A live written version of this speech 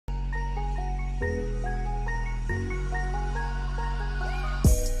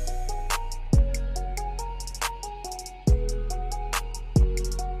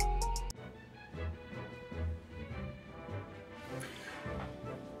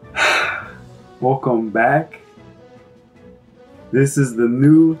Welcome back. This is the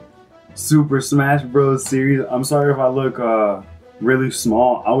new Super Smash Bros. Series. I'm sorry if I look really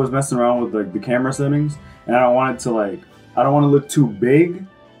small. I was messing around with like the camera settings, and I don't want it to I don't want to look too big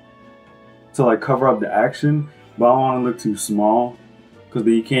to like cover up the action, but I don't want to look too small because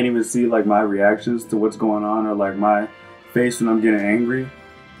you can't even see like my reactions to what's going on or like my face when I'm getting angry.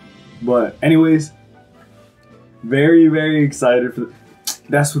 But anyways, very excited for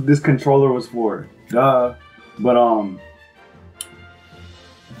that's what this controller was for. Duh. But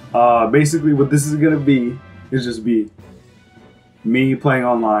basically what this is gonna be is just be me playing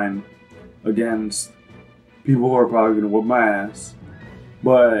online against people who are probably gonna whoop my ass.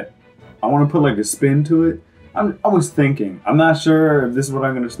 But I want to put like a spin to it. I was thinking, I'm not sure if this is what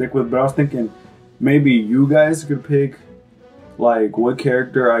I'm gonna stick with, but I was thinking maybe you guys could pick like what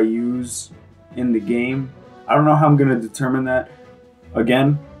character I use in the game. I don't know how I'm gonna determine that.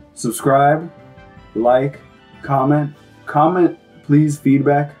 Again, subscribe, like, comment, please.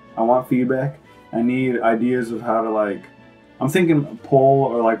 Feedback. I want feedback. I need ideas of how to like. I'm thinking a poll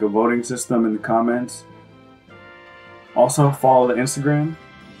or like a voting system in the comments. Also follow the Instagram.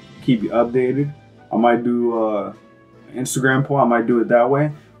 Keep you updated. I might do an Instagram poll. I might do it that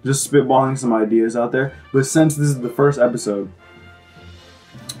way. Just spitballing some ideas out there. But since this is the first episode,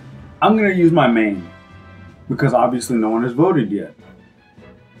 I'm gonna use my main because obviously no one has voted yet.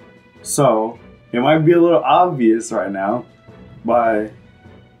 So it might be a little obvious right now by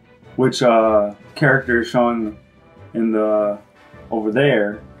which character is showing in the over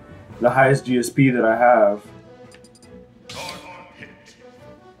there, the highest GSP that I have.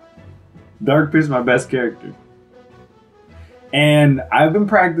 Dark Pit is my best character. And I've been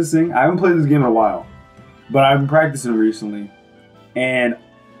practicing. I haven't played this game in a while, but I've been practicing recently. And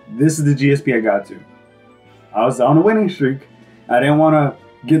this is the GSP I got to. I was on a winning streak. I didn't want to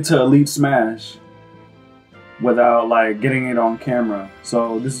get to Elite Smash without like getting it on camera.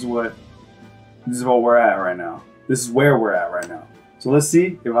 So this is what we're at right now. This is where we're at right now. So let's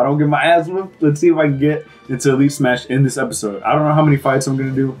see if I don't get my ass whooped. Let's see if I can get into Elite Smash in this episode. I don't know how many fights I'm gonna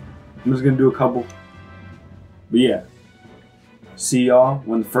do. I'm just gonna do a couple. But yeah. See y'all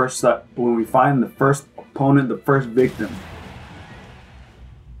when we find the first opponent, the first victim.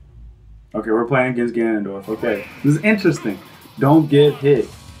 Okay, we're playing against Ganondorf. Okay, this is interesting. Don't get hit.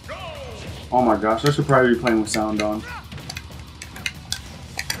 Oh my gosh, I should probably be playing with sound on.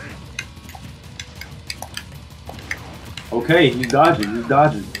 Okay, he's dodging,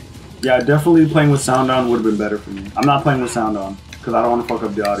 Yeah, definitely playing with sound on would have been better for me. I'm not playing with sound on because I don't want to fuck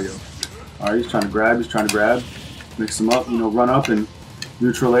up the audio. Alright, he's trying to grab. Mix him up, run up and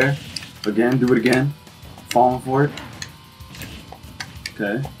neutral air. Again, do it again. Falling for it.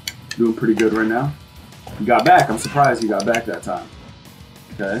 Okay, doing pretty good right now. He got back. I'm surprised he got back that time.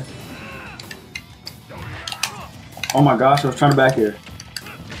 Okay. Oh my gosh, I was trying to back here.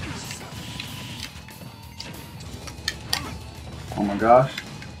 Oh my gosh.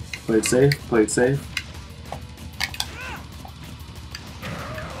 Play it safe.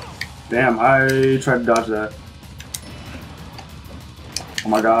 Damn, I tried to dodge that. Oh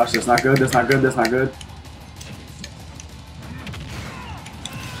my gosh, that's not good.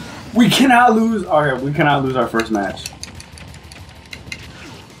 We cannot lose. Okay, we cannot lose our first match.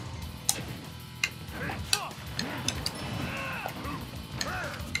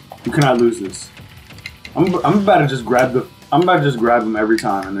 We cannot lose this. I'm about to just grab him every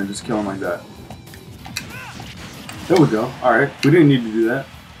time and then just kill him like that. There we go. All right, we didn't need to do that.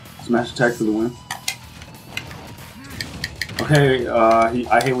 Smash attack for the win. Okay,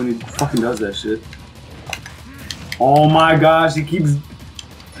 I hate when he fucking does that shit. Oh my gosh, he keeps.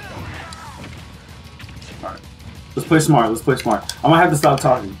 Alright. Let's play smart. I might have to stop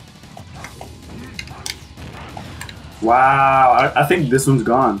talking. Wow, I think this one's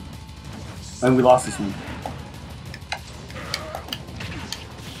gone. I think we lost this one.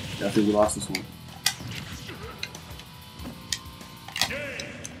 Yeah, I think we lost this one.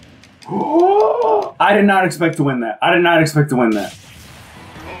 I did not expect to win that.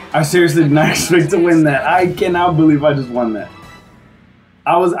 I seriously did not expect to win that. I cannot believe I just won that.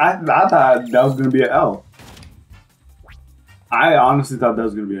 I thought that was gonna be an L. I honestly thought that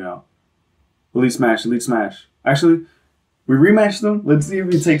was gonna be an L. Elite Smash. Actually, we rematched him. Let's see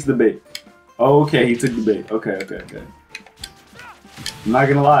if he takes the bait. Okay, he took the bait. Okay. I'm not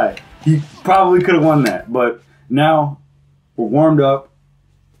gonna lie. He probably could have won that, but now we're warmed up.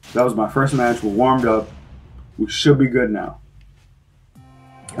 That was my first match. We're warmed up. We should be good now.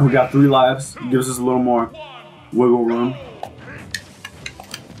 And we got 3 lives. Gives us a little more wiggle room.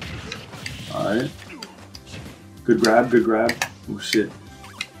 Alright. Good grab. Oh shit.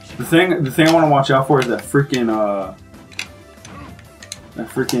 The thing I want to watch out for is that freaking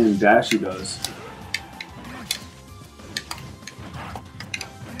dash he does.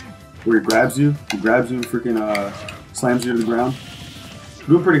 Where he grabs you and freaking slams you to the ground. We're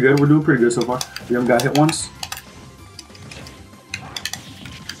doing pretty good. We're doing pretty good so far. We haven't got hit once.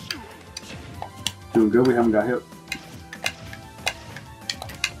 Doing good. We haven't got hit.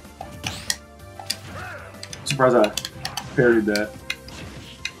 Surprised I parried that.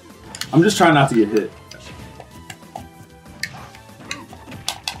 I'm just trying not to get hit.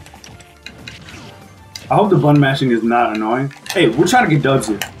 I hope the button mashing is not annoying. Hey, we're trying to get dubs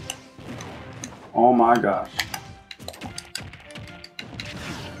here. Oh my gosh.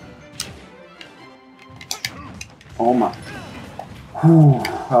 Oh my. Whew,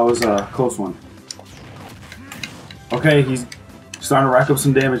 that was a close one. Okay, he's starting to rack up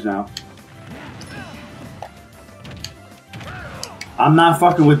some damage now. I'm not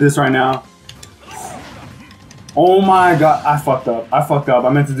fucking with this right now. Oh my god, I fucked up. I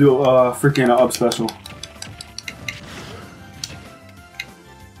meant to do a freaking up special.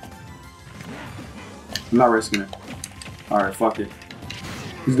 I'm not risking it. Alright, fuck it.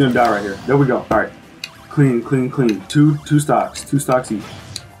 He's gonna die right here. There we go. Alright. Clean, clean, clean. Two stocks. 2 stocks each.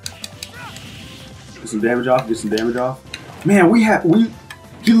 Get some damage off, get some damage off. Man,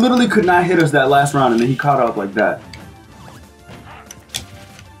 he literally could not hit us that last round and then he caught up like that.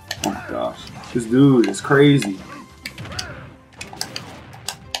 Oh my gosh. This dude is crazy.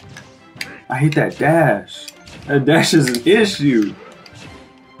 I hate that dash. That dash is an issue.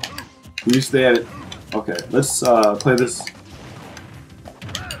 Can you stay at it? Okay, let's play this.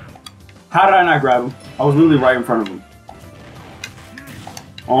 How did I not grab him? I was literally right in front of him.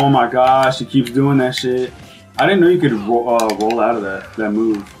 Oh my gosh, he keeps doing that shit. I didn't know you could roll out of that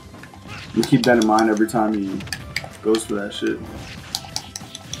move. You keep that in mind every time he goes for that shit.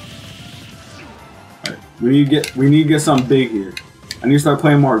 Alright, we need to get something big here. I need to start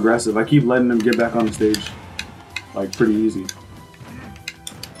playing more aggressive. I keep letting him get back on the stage. Like, pretty easy.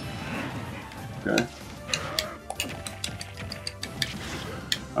 Okay.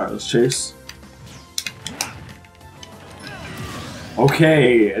 Alright, let's chase.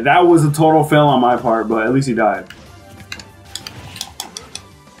 Okay, that was a total fail on my part, but at least he died.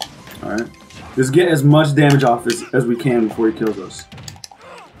 Alright. Just get as much damage off as we can before he kills us.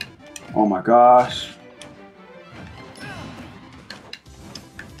 Oh my gosh.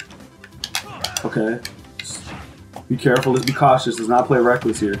 Okay. Just be careful, let's be cautious. Let's not play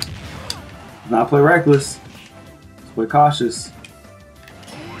reckless here. Let's not play reckless. Let's play cautious.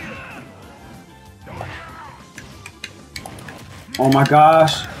 Oh my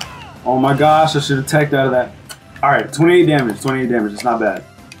gosh. Oh my gosh, I should have teched out of that. Alright, 28 damage. 28 damage. It's not bad.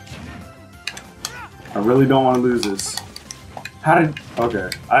 I really don't want to lose this. How did...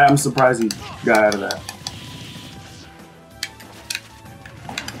 Okay. I'm surprised he got out of that.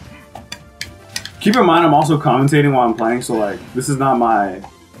 Keep in mind, I'm also commentating while I'm playing, so like, this is not my...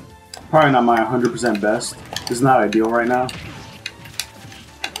 Probably not my 100% best. This is not ideal right now.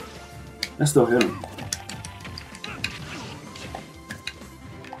 I still hit him.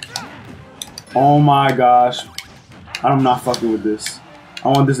 Oh my gosh. I'm not fucking with this. I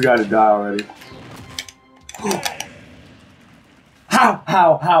want this guy to die already.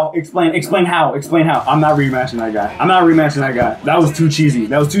 How? Explain how. I'm not rematching that guy. That was too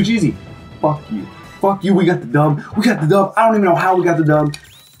cheesy. Fuck you. We got the dub. I don't even know how we got the dub.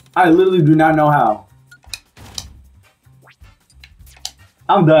 I literally do not know how.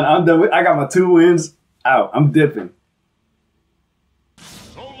 I'm done. I got my 2 wins out. I'm dipping.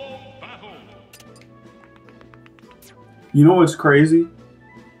 You know what's crazy?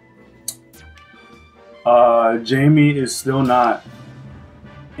 Jaime is still not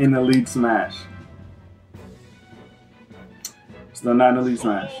in Elite Smash. Still not in Elite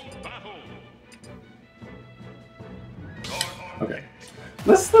Smash. Okay.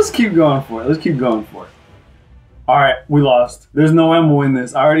 Let's keep going for it. Alright, we lost. There's no way I'm gonna win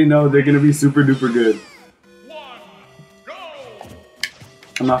this. I already know they're gonna be super duper good.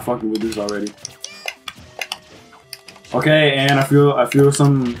 I'm not fucking with this already. Okay, and I feel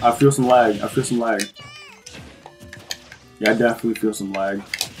some lag. Yeah, I definitely feel some lag.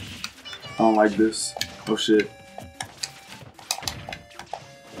 I don't like this. Oh shit.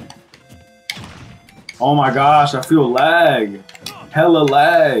 Oh my gosh, I feel lag. Hella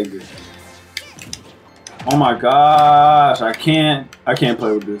lag. Oh my gosh, I can't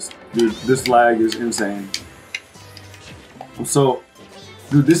play with this. Dude, this lag is insane.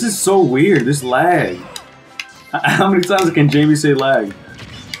 Dude, this is so weird, this lag. How many times can Jaime say lag?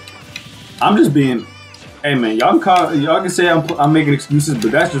 I'm just being Hey man, y'all can say I'm making excuses,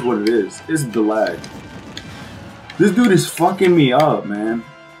 but that's just what it is. It's the lag. This dude is fucking me up, man.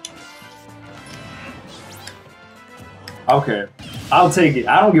 Okay, I'll take it.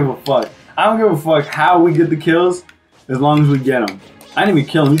 I don't give a fuck. I don't give a fuck how we get the kills, as long as we get them. I didn't even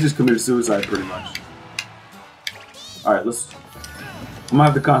kill him. He just committed suicide, pretty much. All right, let's. I'm gonna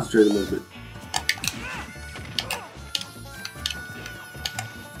have to concentrate a little bit.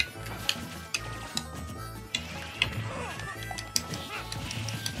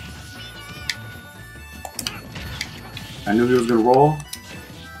 I knew he was gonna roll.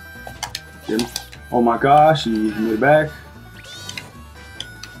 Get him. Oh my gosh, he made it back.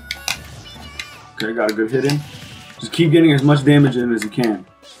 Okay, got a good hit in. Just keep getting as much damage in as you can.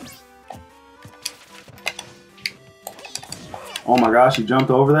 Oh my gosh, he jumped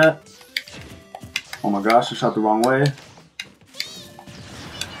over that. Oh my gosh, I shot the wrong way.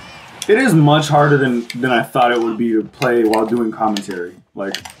 It is much harder than I thought it would be to play while doing commentary,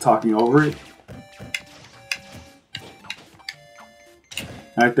 like talking over it.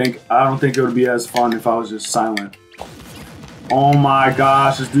 I don't think it would be as fun if I was just silent. Oh my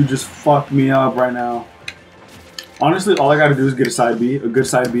gosh, this dude just fucked me up right now. Honestly, all I gotta do is get a good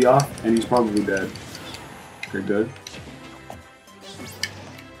side B off, and he's probably dead. Okay, good.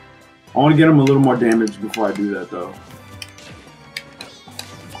 I want to get him a little more damage before I do that, though.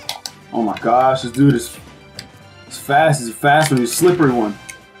 Oh my gosh, this dude is fast. He's a fast one. He's a slippery one.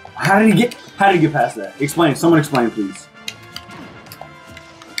 How did he get past that? Explain. Someone explain, please.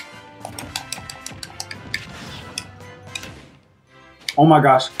 Oh my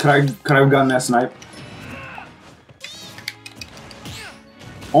gosh, could I have gotten that snipe?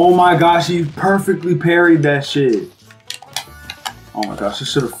 Oh my gosh, he perfectly parried that shit. Oh my gosh, I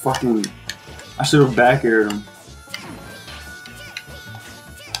should have back aired him.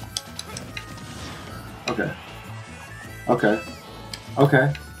 Okay. Okay.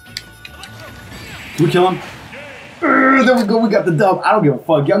 Okay. Can we kill him? There we go, we got the dub. I don't give a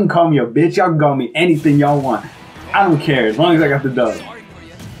fuck. Y'all can call me a bitch. Y'all can call me anything y'all want. I don't care, as long as I got the dub.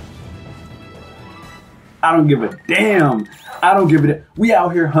 I don't give a damn. I don't give a damn. We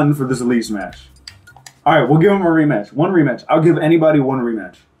out here hunting for this Elite Smash. Alright, we'll give him a rematch. One rematch. I'll give anybody one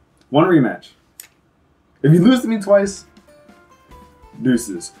rematch. One rematch. If you lose to me twice,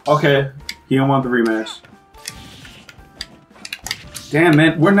 deuces. Okay, he don't want the rematch. Damn,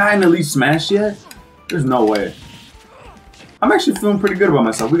 man, we're not in Elite Smash yet? There's no way. I'm actually feeling pretty good about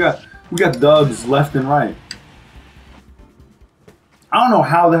myself. We got dubs left and right. I don't know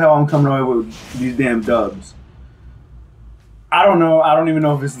how the hell I'm coming away with these damn dubs. I don't know. I don't even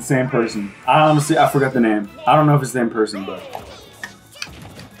know if it's the same person. I forgot the name. I don't know if it's the same person, but.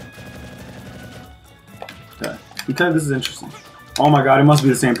 Okay. Okay, this is interesting. Oh my god, it must be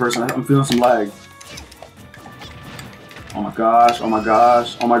the same person. I'm feeling some lag. Oh my gosh, oh my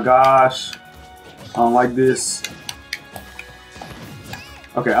gosh, oh my gosh. I don't like this.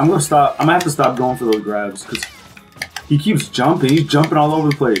 Okay, I'm gonna stop. I'm gonna have to stop going for those grabs because he keeps jumping. He's jumping all over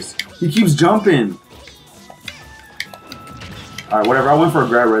the place. He keeps jumping. Alright, whatever. I went for a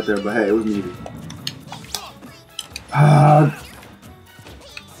grab right there, but hey, it was needed.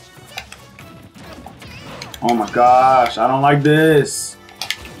 Oh my gosh, I don't like this.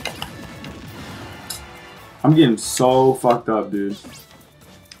 I'm getting so fucked up, dude.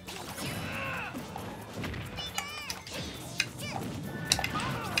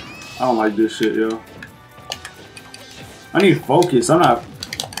 I don't like this shit, yo. I need focus. I'm not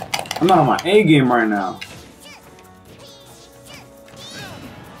on my A game right now.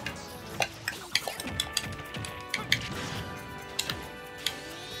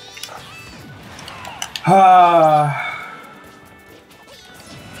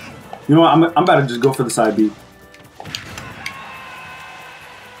 You know what? I'm about to just go for the side B.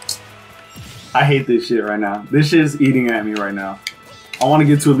 I hate this shit right now. This shit is eating at me right now. I want to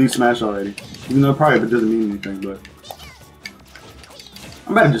get to Elite Smash already. Even though probably it doesn't mean anything, but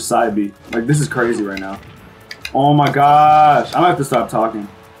I'm about to just side B. Like, this is crazy right now. Oh my gosh. I'm gonna have to stop talking.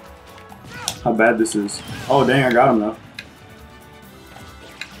 How bad this is. Oh dang, I got him though.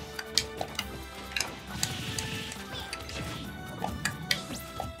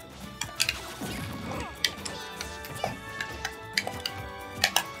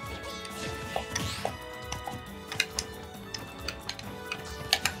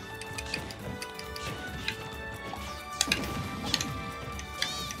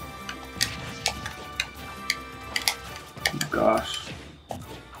 Gosh.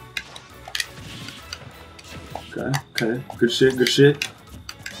 Okay, okay. Good shit, good shit.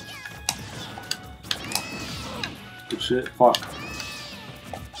 Good shit. Fuck.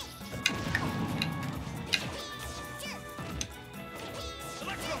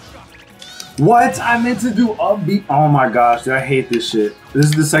 What? I meant to do up B. Oh my gosh, dude, I hate this shit. This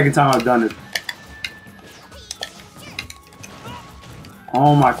is the second time I've done it.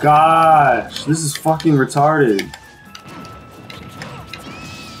 Oh my gosh, this is fucking retarded.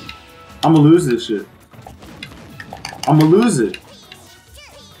 I'm gonna lose this shit. I'm gonna lose it.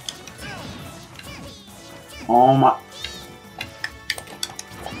 Oh my.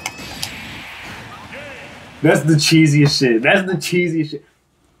 That's the cheesiest shit. That's the cheesiest shit.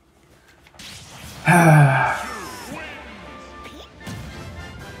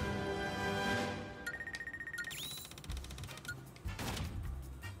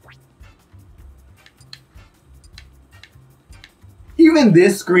 Even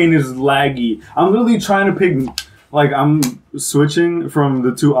this screen is laggy. I'm literally trying to pick, like, I'm switching from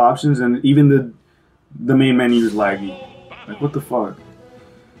the two options, and even the main menu is laggy. Like, what the fuck?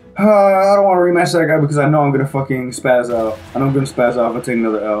 I don't want to rematch that guy because I know I'm gonna fucking spaz out. I know I'm gonna spaz out if I take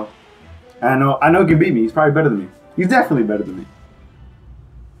another L. And I know he can beat me. He's probably better than me. He's definitely better than me.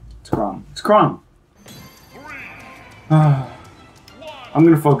 It's Crom. It's Crom. I'm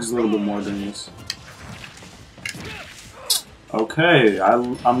gonna focus a little bit more than this. Okay,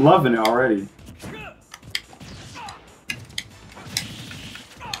 I'm loving it already.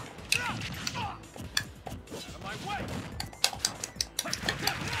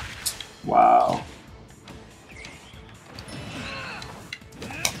 Wow.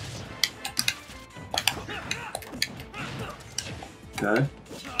 Okay.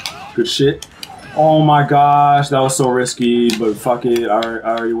 Good shit. Oh my gosh, that was so risky, but fuck it, I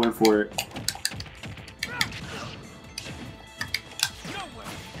already went for it.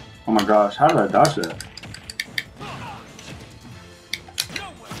 Oh my gosh, how did I dodge that?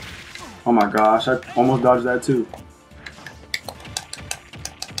 Oh my gosh, I almost dodged that too.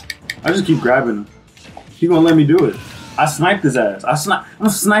 I just keep grabbing him. He gonna let me do it. I sniped his ass. I'm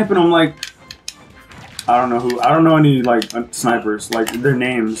sniping him like, I don't know any like snipers, like their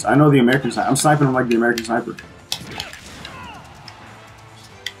names. I know the American sniper. I'm sniping him like the American sniper.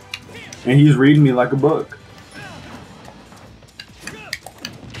 And he's reading me like a book.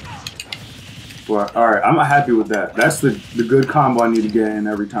 Well, alright, I'm happy with that. That's the good combo I need to get in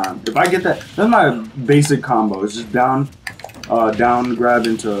every time. If I get that, that's my basic combo. It's just down grab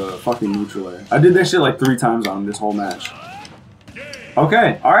into fucking neutral air. I did that shit like 3 times on this whole match.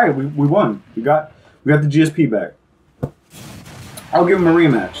 Okay, alright, we won. We got the GSP back. I'll give him a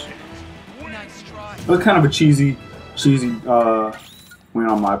rematch. It was kind of a cheesy win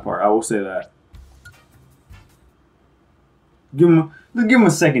on my part. I will say that. Let's give him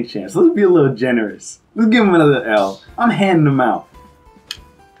a second chance. Let's be a little generous. Let's give him another L. I'm handing him out.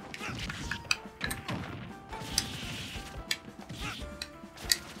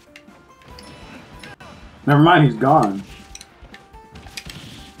 Never mind, he's gone.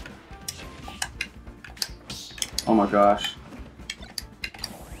 Oh my gosh.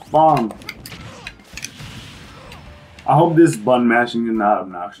 Bomb. I hope this button mashing is not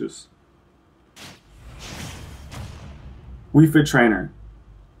obnoxious. We Fit Trainer.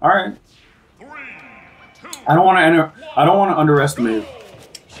 Alright. I don't want to underestimate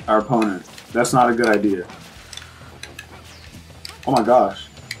our opponent. That's not a good idea. Oh my gosh.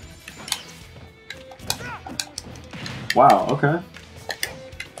 Wow, okay.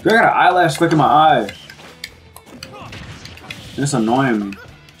 I got an eyelash stuck in my eye. It's annoying me.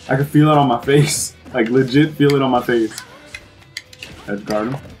 I can feel it on my face. Like, legit feel it on my face. Edge guard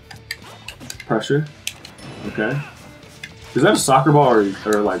him. Pressure. Okay. Is that a soccer ball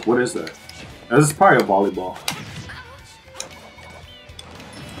or like, what is that? This is probably a volleyball.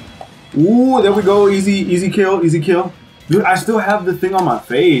 Ooh, there we go. Easy kill, easy kill. Dude, I still have the thing on my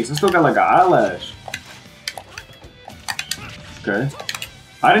face. I still got like an eyelash. Okay.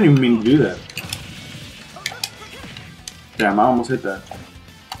 I didn't even mean to do that. Damn, I almost hit that.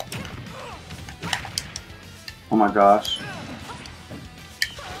 Oh my gosh.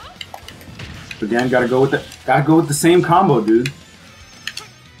 Again, gotta go with the same combo, dude.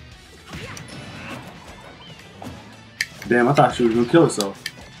 Damn, I thought she was gonna kill herself.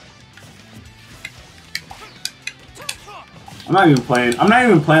 I'm not even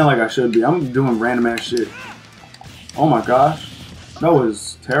playing like I should be. I'm doing random ass shit. Oh my gosh. That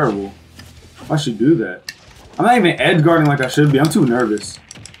was terrible. Why should do that? I'm not even edge guarding like I should be. I'm too nervous.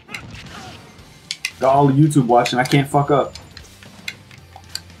 Got all the YouTube watching. I can't fuck up.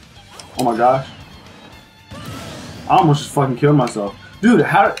 Oh my gosh. I almost just fucking killed myself. Dude,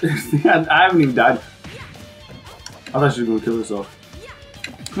 how I haven't even died. I thought she was gonna kill herself.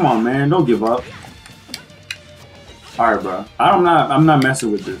 Come on, man. Don't give up. Alright, bro. I'm not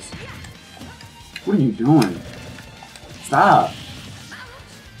messing with this. What are you doing? Stop.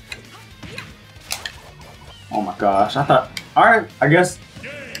 Oh my gosh. I thought, alright, I guess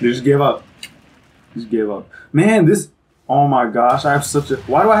they just gave up. Just gave up. Man, this, oh my gosh, I have such a,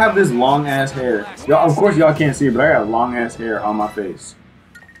 why do I have this long ass hair? Y'all, of course y'all can't see it, but I got long ass hair on my face.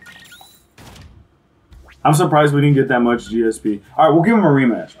 I'm surprised we didn't get that much GSP. Alright, we'll give him a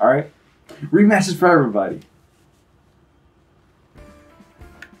rematch, alright? Rematches for everybody.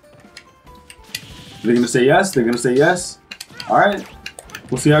 They're gonna say yes, they're gonna say yes. Alright.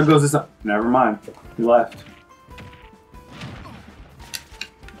 We'll see how it goes this time. Never mind. He left.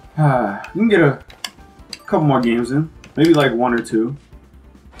 You can get a couple more games in. Maybe like 1 or 2.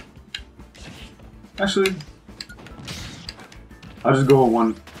 Actually, I'll just go with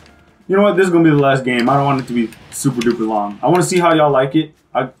 1. You know what? This is going to be the last game. I don't want it to be super duper long. I want to see how y'all like it.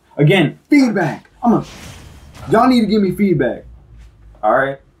 Again, feedback. Y'all need to give me feedback.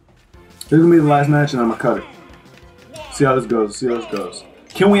 Alright? This is going to be the last match and I'm going to cut it. See how this goes. See how this goes.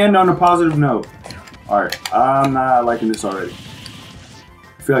 Can we end on a positive note? Alright. I'm not liking this already.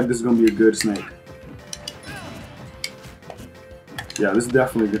 I feel like this is going to be a good snake. Yeah, this is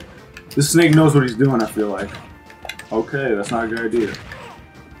definitely good. This snake knows what he's doing, I feel like. Okay, that's not a good idea.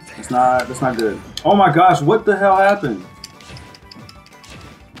 That's not good. Oh my gosh, what the hell happened?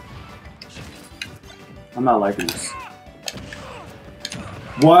 I'm not liking this.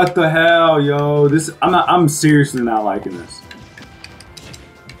 What the hell, yo? I'm seriously not liking this.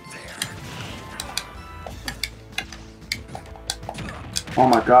 Oh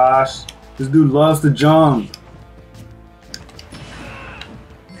my gosh. This dude loves to jump.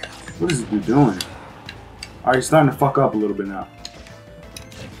 What is this dude doing? Alright, he's starting to fuck up a little bit now.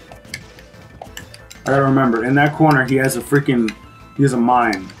 I gotta remember, in that corner he has a freaking, he has a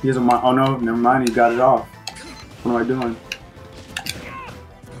mine. He has a mine. Oh no, never mind, he got it off. What am I doing?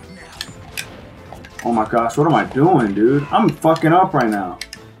 Oh my gosh, what am I doing, dude? I'm fucking up right now.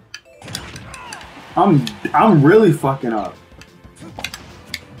 I'm really fucking up.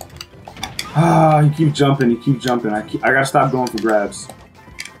 Ah, you keep jumping, you keep jumping. I gotta stop going for grabs.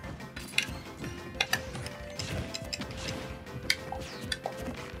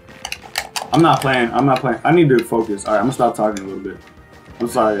 I'm not playing. I need to focus. Alright, I'm gonna stop talking a little bit. I'm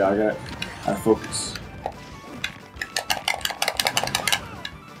sorry, I gotta focus.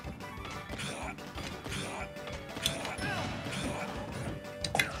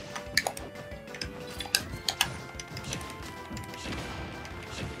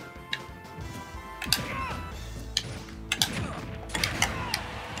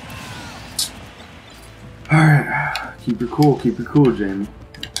 Alright, keep it cool, Jaime.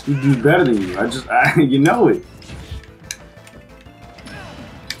 You do better than you. You know it.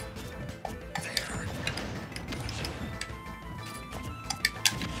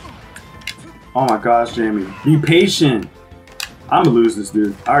 Oh my gosh, Jaime. Be patient. I'm gonna lose this,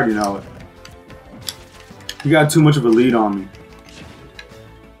 dude. I already know it. You got too much of a lead on me.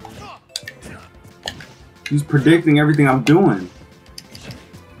 He's predicting everything I'm doing.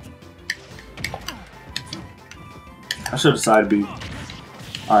 I should have side B.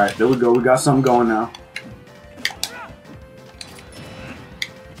 Alright, there we go. We got something going now.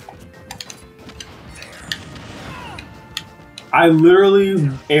 I literally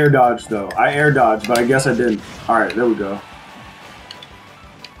air dodged though. I air dodged, but I guess I didn't. Alright, there we go.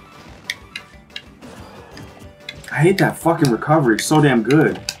 I hate that fucking recovery. It's so damn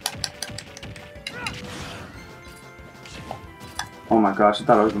good. Oh my gosh, I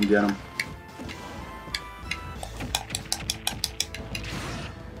thought I was gonna get him.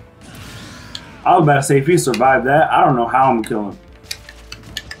 I was about to say, if he survived that, I don't know how I'm gonna kill him.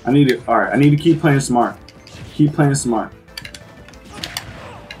 Alright, I need to keep playing smart. Keep playing smart.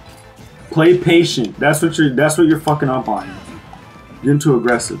 Play patient. That's what you're fucking up on. You're too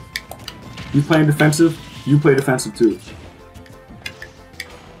aggressive. You playing defensive, you play defensive too.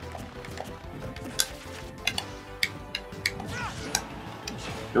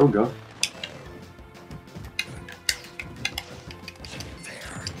 There we go.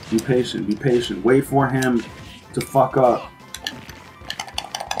 Be patient, be patient. Wait for him to fuck up.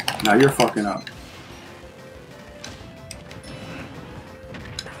 Now you're fucking up.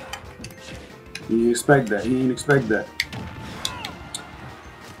 He didn't expect that. He didn't expect that.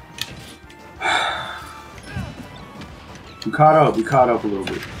 We caught up. We caught up a little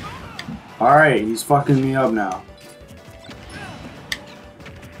bit. Alright, he's fucking me up now.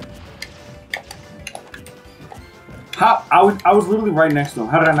 How? I was literally right next to him.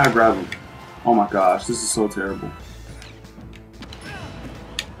 How did I not grab him? Oh my gosh, this is so terrible.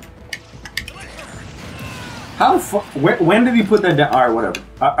 How the fuck? When did he put that down? Alright, whatever.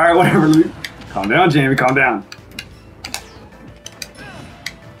 Alright, whatever. Calm down, Jaime. Calm down.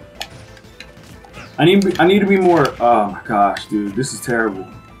 I need to be more. Oh my gosh, dude, this is terrible.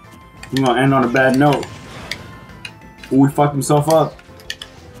 We're gonna end on a bad note. Ooh, we fucked himself up.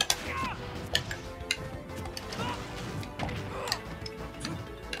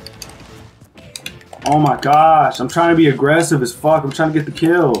 Oh my gosh, I'm trying to be aggressive as fuck. I'm trying to get the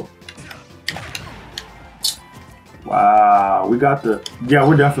kill. Wow, we got the... Yeah,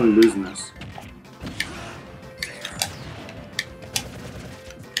 we're definitely losing this.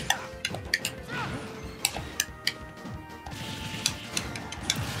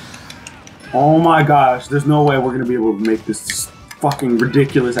 Oh my gosh, there's no way we're gonna be able to make this fucking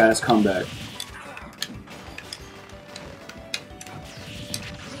ridiculous ass comeback.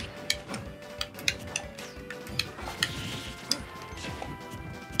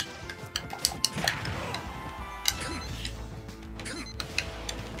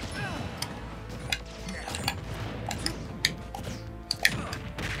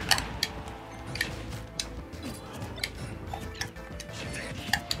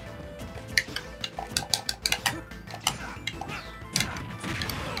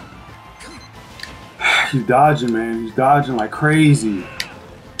 He's dodging, man. He's dodging like crazy.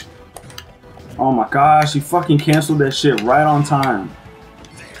 Oh my gosh, he fucking canceled that shit right on time.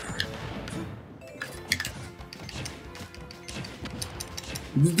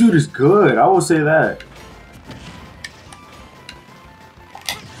 This dude is good, I will say that.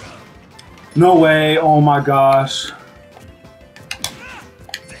 No way, oh my gosh.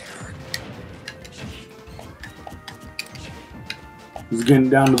 He's getting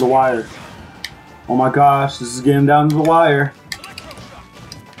down to the wire. Oh my gosh, this is getting down to the wire.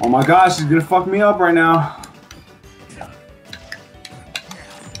 Oh my gosh, he's gonna fuck me up right now.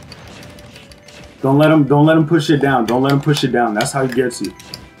 Don't let him push it down. Don't let him push it down. That's how he gets you.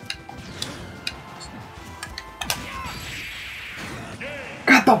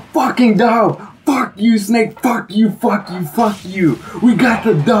 Got the fucking dub. Fuck you, Snake. Fuck you, fuck you, fuck you. We got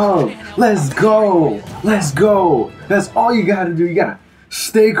the dub. Let's go. Let's go. That's all you gotta do. You gotta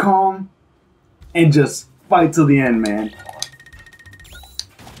stay calm and just fight till the end, man.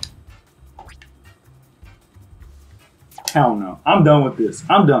 Hell no. I'm done with this.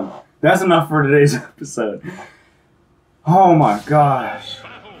 I'm done. That's enough for today's episode. Oh my gosh.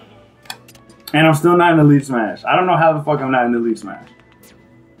 And I'm still not in Elite Smash. I don't know how the fuck I'm not in Elite Smash.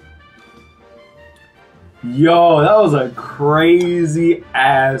 Yo, that was a crazy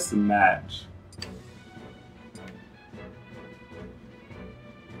ass match.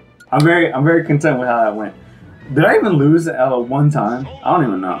 I'm very content with how that went. Did I even lose one time? I don't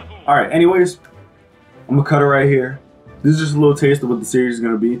even know. Alright, anyways, I'm gonna cut it right here. This is just a little taste of what the series is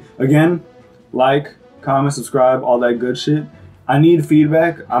gonna be. Again, like, comment, subscribe, all that good shit. I need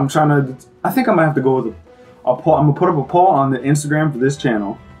feedback. I think I'm gonna have to go with a poll. I'm gonna put up a poll on the Instagram for this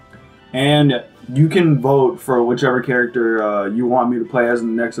channel. And you can vote for whichever character you want me to play as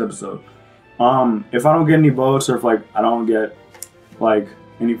in the next episode. If I don't get any votes, or if like I don't get like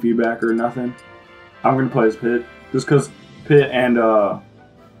any feedback or nothing, I'm gonna play as Pit. Just because Pit and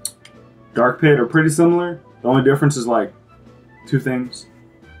Dark Pit are pretty similar. The only difference is like 2 things,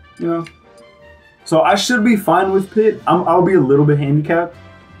 you know. So I should be fine with Pit. I'll be a little bit handicapped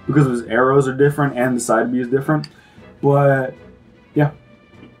because his arrows are different and the side B is different. But yeah,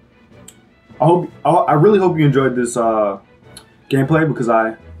 I really hope you enjoyed this gameplay, because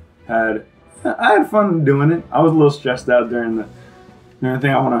I had fun doing it. I was a little stressed out during the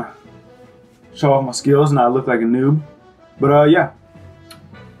thing. I want to show off my skills and I look like a noob. But yeah,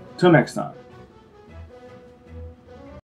 till next time.